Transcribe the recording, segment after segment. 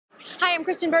Hi, I'm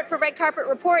Kristyn Burtt for Red Carpet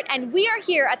Report, and we are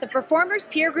here at the Performers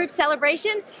Peer Group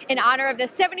Celebration in honor of the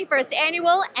 71st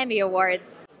Annual Emmy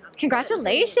Awards.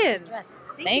 Congratulations. Yes.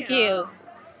 Thank you.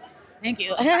 Thank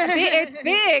you. It's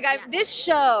big. This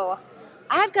show,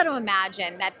 I've got to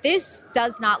imagine that this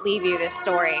does not leave you, this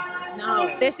story.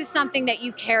 No. This is something that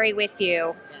you carry with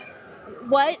you. Yes.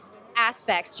 What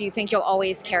aspects do you think you'll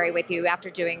always carry with you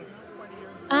after doing?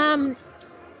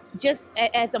 Just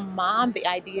as a mom, the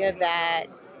idea that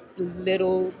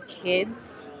little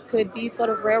kids could be sort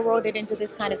of railroaded into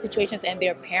this kind of situations and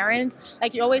their parents,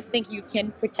 like you always think you can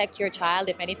protect your child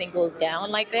if anything goes down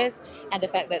like this, and the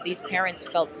fact that these parents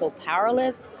felt so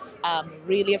powerless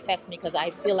really affects me, because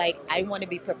I feel like I want to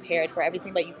be prepared for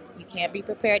everything, but you can't be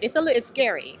prepared. It's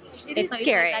scary. It's scary. It's like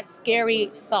that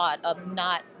scary thought of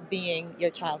not being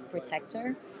your child's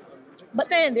protector. But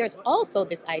then there's also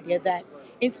this idea that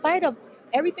in spite of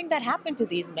everything that happened to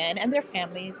these men and their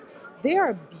families, they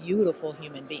are beautiful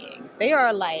human beings. They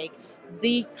are like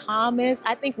the calmest.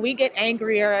 I think we get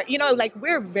angrier, like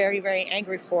we're very, very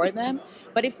angry for them.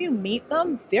 But if you meet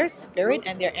them, their spirit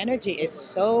and their energy is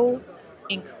so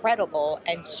incredible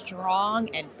and strong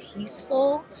and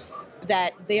peaceful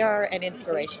that they are an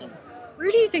inspiration.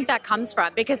 Where do you think that comes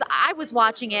from? Because I was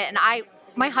watching it and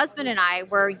my husband and I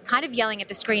were kind of yelling at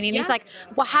the screen, and he's like,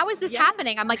 well, how is this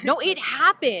happening? I'm like, no, it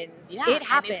happens. Yeah, it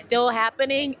happens. And it's still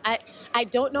happening. I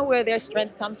don't know where their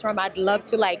strength comes from. I'd love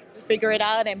to like figure it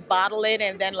out and bottle it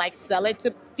and then like sell it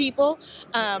to people.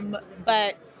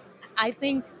 But I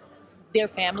think their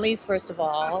families, first of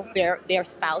all, their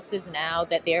spouses now,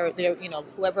 that they're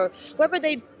whoever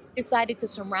they decided to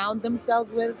surround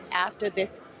themselves with after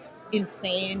this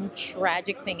insane,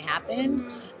 tragic thing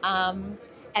happened.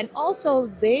 And also,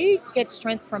 they get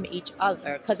strength from each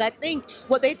other. Because I think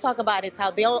what they talk about is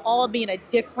how they'll all be in a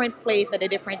different place at a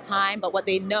different time. But what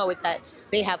they know is that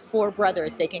they have 4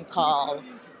 brothers they can call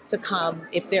to come,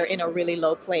 if they're in a really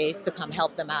low place, to come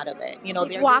help them out of it.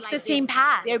 They walk the same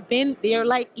path. They're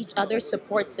like each other's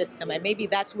support system. And maybe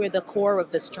that's where the core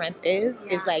of the strength is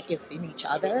like it's in each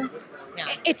other.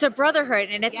 Yeah. It's a brotherhood,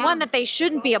 and it's one that they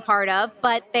shouldn't be a part of,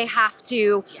 but they have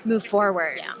to move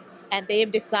forward. Yeah. And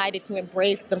they've decided to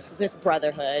embrace this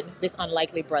brotherhood, this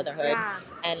unlikely brotherhood,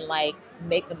 and like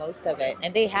make the most of it.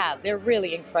 And they're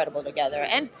really incredible together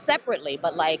and separately,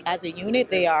 but like as a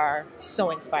unit, they are so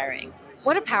inspiring.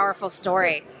 What a powerful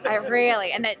story.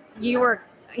 And that you were,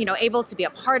 able to be a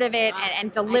part of it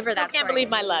and deliver that story. I can't believe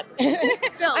my luck.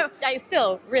 I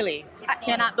still really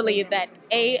cannot believe that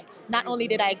not only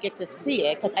did I get to see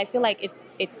it, because I feel like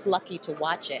it's lucky to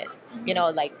watch it,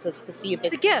 like to see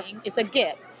this. It's a gift. It's a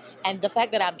gift. And the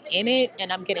fact that I'm in it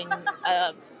and I'm getting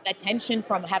attention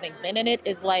from having been in it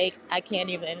is like, I can't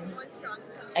believe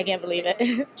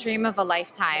it. Dream of a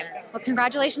lifetime. Well,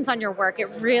 congratulations on your work. It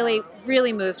really,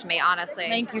 really moved me, honestly.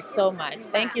 Thank you so much.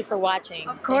 Thank you for watching.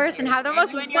 Of course, and have the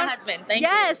most... You and your husband. Thank you.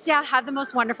 Yes, have the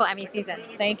most wonderful Emmy season.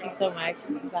 Thank you so much.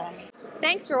 Bye.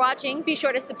 Thanks for watching. Be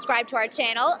sure to subscribe to our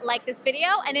channel, like this video,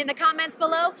 and in the comments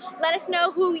below, let us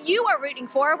know who you are rooting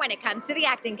for when it comes to the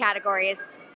acting categories.